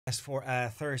For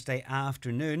Thursday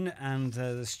afternoon, and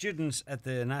the students at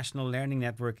the National Learning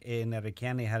Network in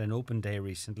Kenny had an open day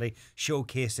recently,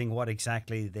 showcasing what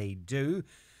exactly they do.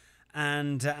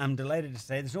 And I'm delighted to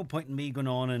say there's no point in me going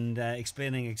on and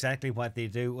explaining exactly what they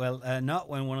do. Well, not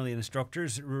when one of the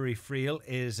instructors, Ruairi Friel,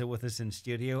 is with us in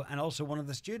studio, and also one of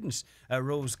the students,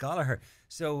 Rose Gallagher.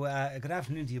 So, good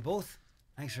afternoon to you both.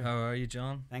 Thanks for. How are you,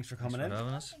 John? Thanks for coming Thanks for in.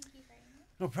 having us.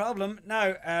 No problem.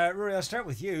 Now, Rory, I'll start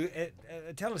with you.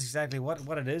 Tell us exactly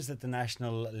what it is that the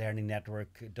National Learning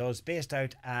Network does, based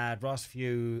out at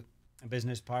Rossview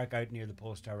Business Park out near the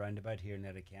Polestar roundabout here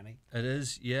in Kenny. It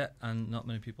is, yeah, and not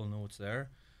many people know it's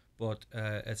there, but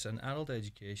it's an adult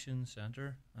education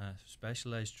centre,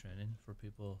 specialised training for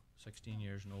people 16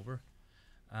 years and over,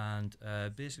 and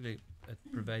basically it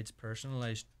provides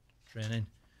personalised training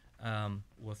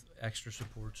with extra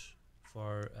supports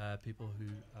for people who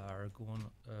are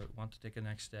want to take a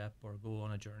next step or go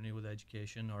on a journey with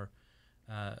education or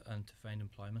and to find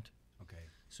employment. Okay.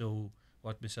 So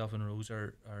what myself and Rose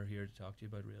are here to talk to you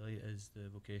about really is the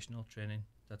vocational training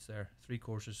that's there. 3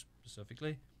 courses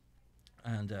specifically,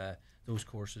 and those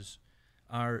courses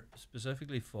are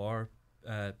specifically for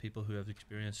people who have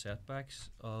experienced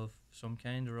setbacks of some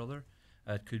kind or other.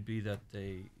 It could be that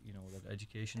that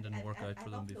education didn't work out for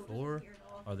them before,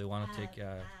 or they want to take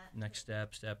a next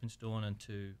stepping stone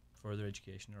into further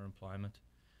education or employment.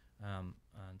 And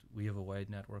we have a wide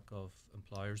network of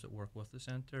employers that work with the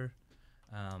centre,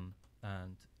 and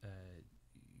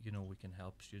we can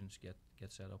help students get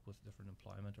set up with different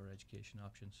employment or education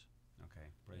options. Okay,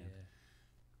 brilliant.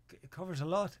 It covers a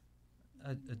lot.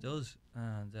 It does,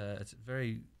 and it's a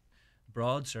very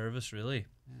broad service, really.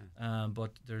 Yeah.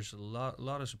 But there's a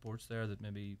lot of supports there that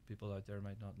maybe people out there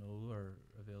might not know are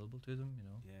available to them.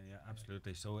 Yeah,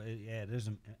 absolutely. So it is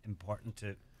important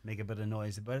to make a bit of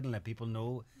noise about it and let people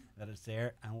know that it's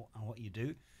there and what you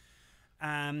do.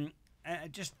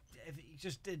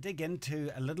 Just dig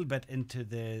into a little bit into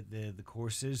the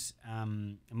courses.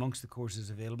 Amongst the courses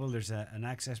available, there's an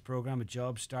access program, a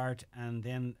job start, and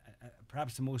then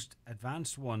perhaps the most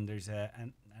advanced one, there's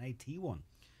an IT one.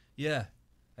 Yeah,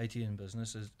 IT and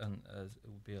business it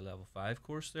would be a level 5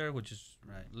 course there, which is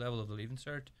level of the Leaving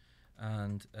Cert,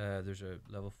 and there's a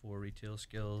level 4 retail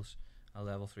skills, a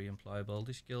level 3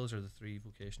 employability skills, are the 3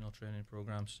 vocational training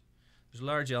programs. There's a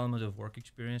large element of work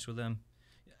experience with them,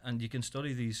 and you can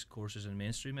study these courses in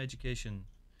mainstream education,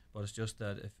 but it's just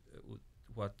that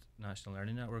what National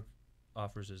Learning Network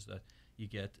offers is that you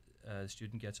get the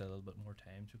student gets a little bit more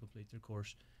time to complete their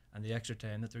course, and the extra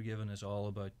time that they're given is all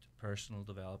about personal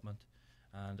development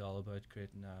and all about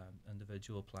creating an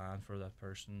individual plan for that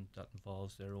person that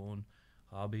involves their own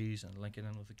hobbies and linking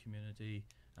in with the community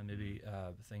and maybe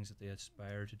things that they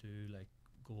aspire to do, like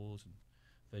goals and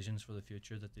visions for the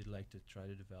future that they'd like to try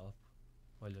to develop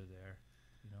while they're there.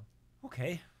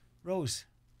 Okay, Rose.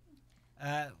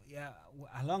 How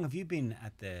long have you been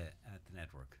at the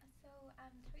network? So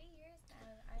 3 years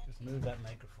now. Just move that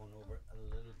microphone over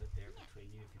a little bit there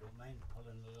between you, if you don't mind,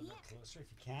 pulling a little bit closer if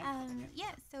you can.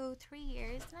 So 3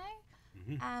 years now.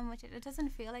 Mm-hmm. Which it doesn't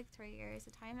feel like 3 years.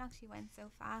 The time actually went so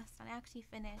fast, and I actually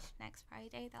finished next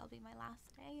Friday. That'll be my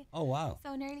last day. Oh wow!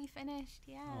 So nearly finished.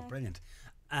 Yeah. Oh, brilliant.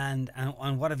 And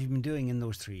what have you been doing in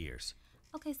those 3 years?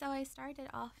 Okay, so I started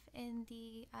off in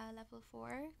the level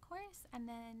 4 course, and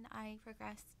then I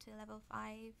progressed to level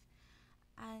 5.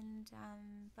 And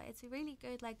but it's really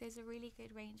good. Like, there's a really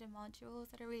good range of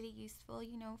modules that are really useful,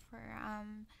 for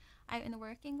out in the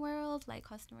working world, like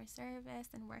customer service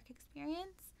and work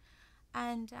experience.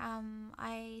 And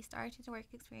I started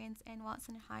work experience in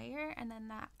Watson Hire, and then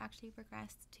that actually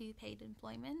progressed to paid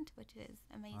employment, which is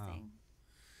amazing. Wow.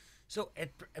 So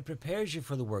it prepares you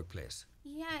for the workplace.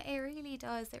 Yeah, it really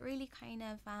does. It really kind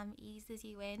of eases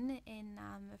you in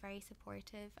a very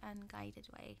supportive and guided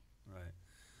way. Right.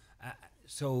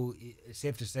 So it's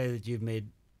safe to say that you've made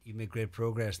great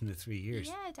progress in the 3 years.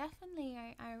 Yeah, definitely.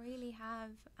 I really have.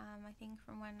 I think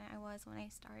from when I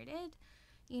started,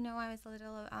 I was a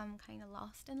little kind of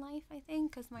lost in life, I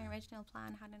think, because my original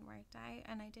plan hadn't worked out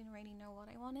and I didn't really know what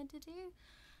I wanted to do.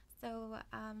 So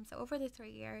over the 3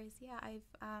 years,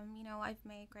 I've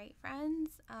made great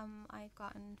friends. I've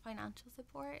gotten financial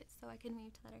support so I can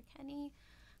move to Letterkenny.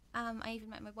 I even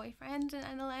met my boyfriend in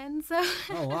NLN. So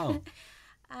oh wow!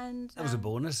 And that was a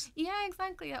bonus. Yeah,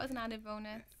 exactly. That was an added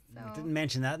bonus. So you didn't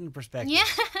mention that in perspective.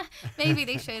 Yeah, maybe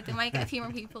they should. They might get a few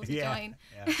more people to join.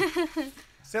 Yeah.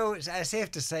 So it's safe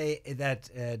to say that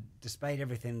despite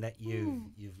everything that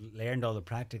you've learned, all the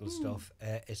practical stuff,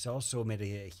 it's also made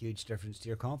a huge difference to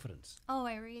your confidence. Oh,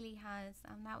 it really has.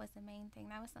 That was the main thing.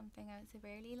 That was something I was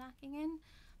severely lacking in.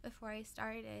 before I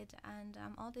started, and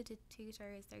all the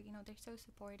tutors, they're so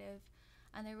supportive,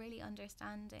 and they're really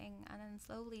understanding. And then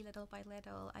slowly, little by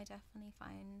little, I definitely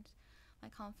find my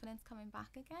confidence coming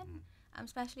back again.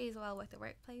 Especially as well with the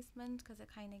work placement, because it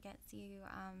kind of gets you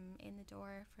in the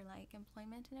door for like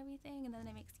employment and everything, and then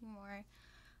it makes you more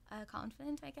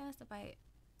confident, I guess, about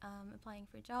applying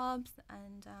for jobs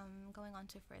and going on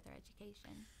to further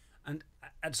education. And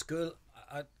at school,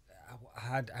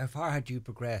 how far had you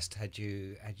progressed? Had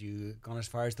you gone as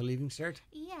far as the leaving cert?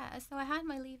 Yeah, so I had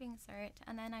my leaving cert,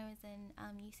 and then I was in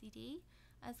UCD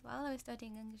as well. I was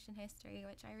studying English and history,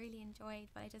 which I really enjoyed,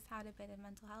 but I just had a bit of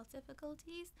mental health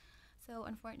difficulties. So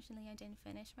unfortunately, I didn't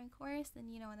finish my course, and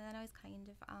and then I was kind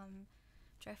of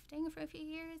drifting for a few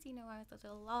years. I was a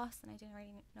little lost, and I didn't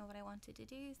really know what I wanted to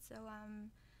do. So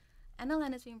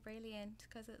NLN has been brilliant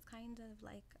because it's kind of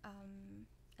like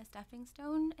a stepping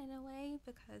stone in a way,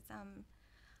 because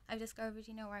I've discovered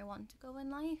where I want to go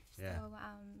in life. Yeah. So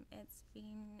it's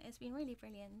been really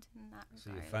brilliant in that regard.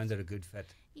 So you found it a good fit?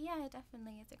 Yeah,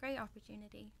 definitely. It's a great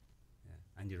opportunity.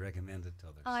 And you recommend it to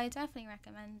others? Oh, I definitely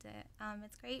recommend it.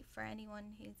 It's great for anyone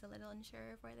who's a little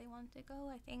unsure of where they want to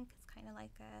go. I think it's kind of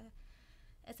like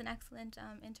it's an excellent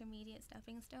intermediate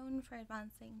stepping stone for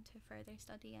advancing to further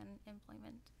study and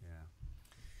employment. Yeah.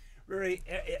 Ruairi,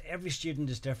 every student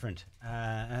is different,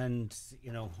 and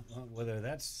whether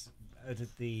that's out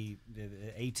at the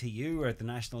ATU or at the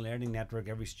National Learning Network,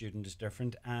 every student is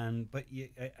different. But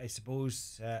I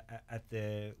suppose with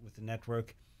the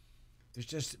network, there's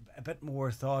just a bit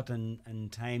more thought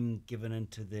and time given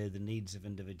into the needs of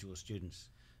individual students.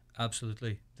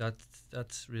 Absolutely.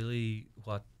 That's really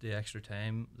what the extra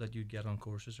time that you get on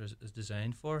courses is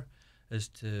designed for,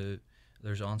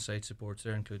 there's on-site supports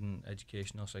there, including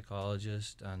educational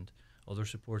psychologists and other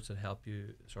supports that help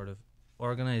you sort of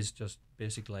organise just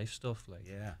basic life stuff like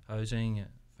housing,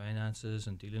 finances,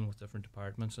 and dealing with different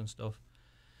departments and stuff.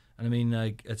 And I mean,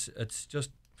 like, it's just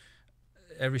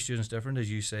every student's different, as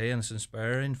you say, and it's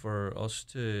inspiring for us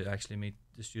to actually meet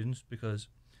the students, because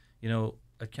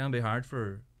it can be hard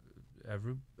for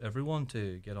everyone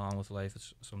to get on with life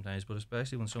sometimes, but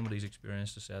especially when somebody's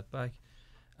experienced a setback,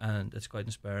 and it's quite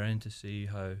inspiring to see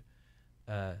how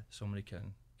somebody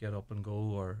can get up and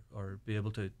go, or be able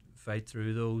to fight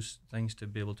through those things to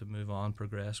be able to move on,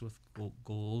 progress with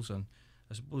goals. And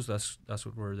I suppose that's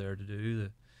what we're there to do.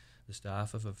 The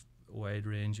staff have a wide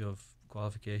range of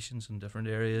qualifications in different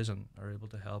areas and are able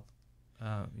to help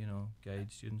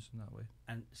guide students in that way.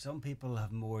 And some people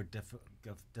have more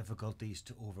difficulties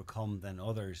to overcome than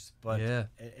others, but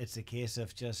it's a case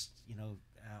of just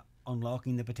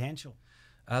unlocking the potential.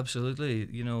 Absolutely.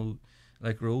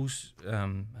 Like Rose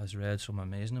has read some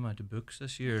amazing amount of books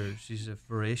this year. She's a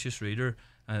voracious reader.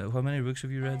 How many books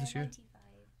have you read this year?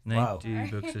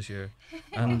 90 books this year.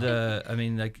 And I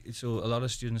mean, like, so a lot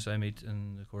of students I meet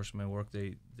in the course of my work,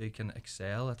 they can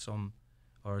excel at some,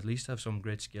 or at least have some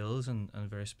great skills in a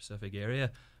very specific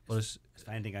area. But it's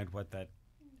finding out what that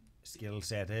skill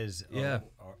set is,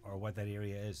 or what that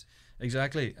area is.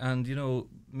 Exactly. And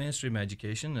mainstream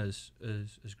education is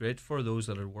great for those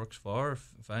that it works for,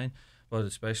 fine. But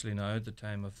especially now at the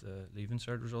time of the Leaving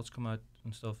Cert results come out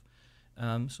and stuff,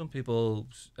 some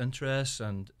people's interests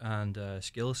and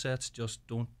skill sets just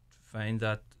don't find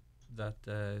that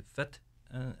fit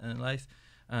in life.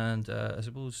 And I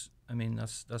suppose, I mean,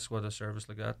 that's what a service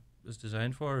like that is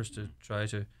designed for, is to try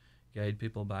to guide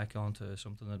people back onto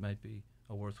something that might be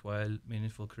a worthwhile,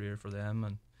 meaningful career for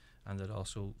them, and that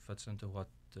also fits into what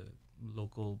the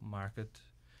local market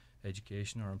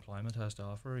education or employment has to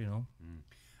offer,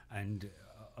 And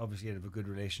obviously you have a good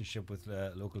relationship with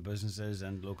local businesses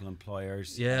and local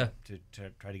employers to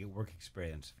try to get work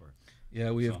experience for.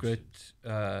 Yeah, we have great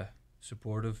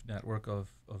supportive network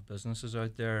of businesses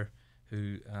out there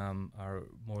who are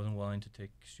more than willing to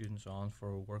take students on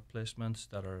for work placements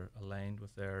that are aligned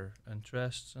with their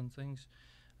interests and things.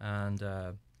 And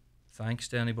thanks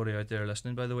to anybody out there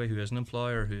listening, by the way, who is an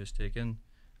employer who has taken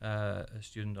a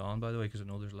student on, by the way, because I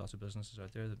know there's lots of businesses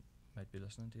out there that might be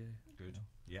listening to you. Good.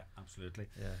 Yeah, absolutely.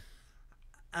 Yeah.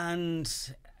 And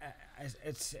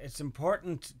it's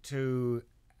important to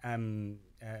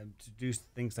do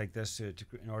things like this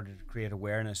in order to create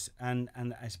awareness, and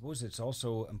I suppose it's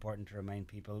also important to remind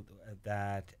people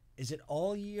that, is it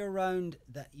all year round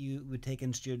that you would take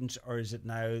in students, or is it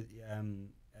now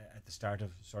at the start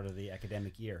of sort of the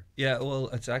academic year? Yeah, well,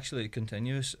 it's actually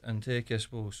continuous intake, I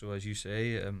suppose. So as you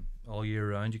say, all year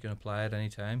round you can apply at any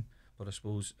time, but I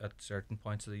suppose at certain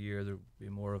points of the year there would be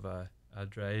more of a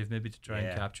drive maybe to try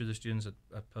and capture the students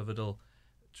at pivotal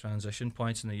transition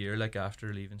points in the year, like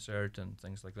after Leaving Cert and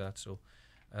things like that. So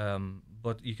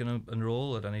but you can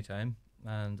enroll at any time,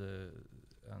 and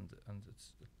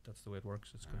that's the way it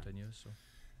works. It's continuous.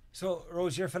 So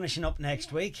Rose, you're finishing up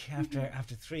next week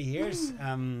after 3 years.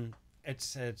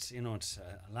 It's it's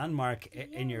a landmark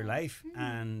in your life,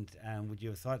 and would you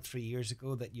have thought 3 years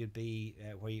ago that you'd be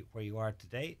where you are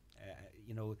today?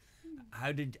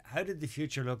 How did the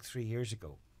future look 3 years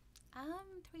ago?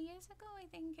 3 years ago, I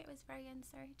think it was very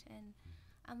uncertain.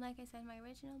 Like I said, my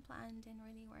original plan didn't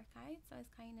really work out, so I was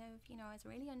kind of, I was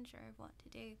really unsure of what to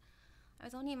do. I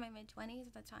was only in my mid-20s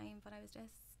at the time, but I was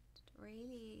just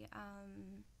really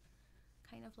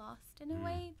kind of lost in a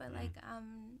way. But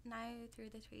now through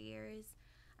the 3 years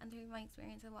and through my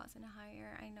experience of Watson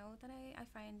Higher, I know that I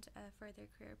found a further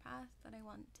career path that I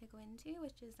want to go into,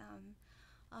 which is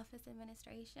office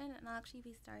administration, and I'll actually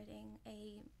be starting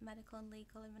a medical and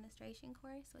legal administration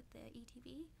course with the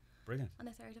ETB. Brilliant. On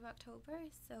the 3rd of October.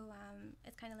 So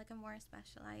it's kind of like a more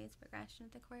specialised progression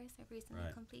of the course I've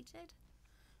recently completed.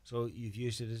 So you've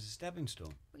used it as a stepping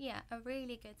stone? Yeah, a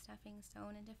really good stepping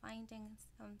stone into finding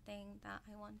something that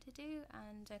I want to do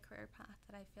and a career path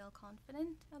that I feel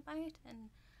confident about and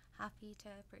happy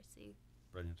to pursue.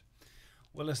 Brilliant.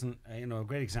 Well, listen, a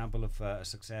great example of a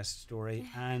success story.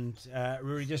 And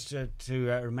Ruairi, just to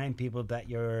remind people that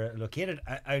you're located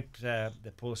out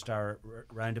the Polestar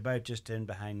roundabout, just in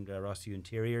behind Rossview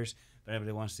Interiors. If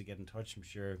anybody wants to get in touch, I'm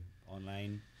sure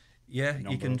online. Yeah,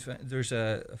 you can. There's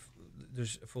a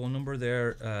phone number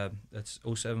there. That's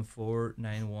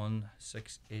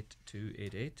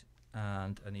 07491688288,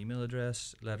 and an email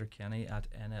address,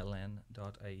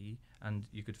 letterkenny@nln.ie. And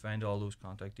you could find all those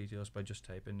contact details by just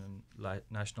typing in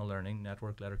National Learning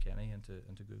Network Letterkenny into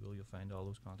Google. You'll find all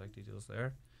those contact details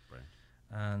there. Right.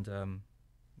 And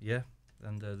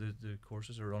the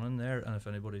courses are running there. And if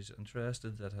anybody's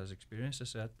interested that has experienced a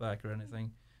setback or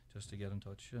anything, just to get in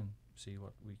touch and see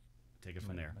what we take it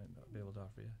from there. Might be able to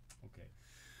offer you. Okay.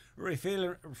 Ruairi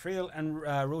Friel and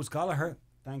Rose Gallagher,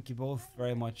 thank you both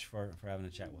very much for having a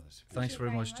chat with us. Thanks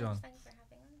very much, John. Thanks for having us.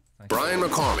 Brian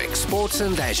McCormick, Sports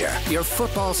and Leisure, your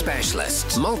football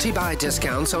specialist. Multi-buy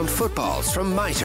discounts on footballs from Mitre.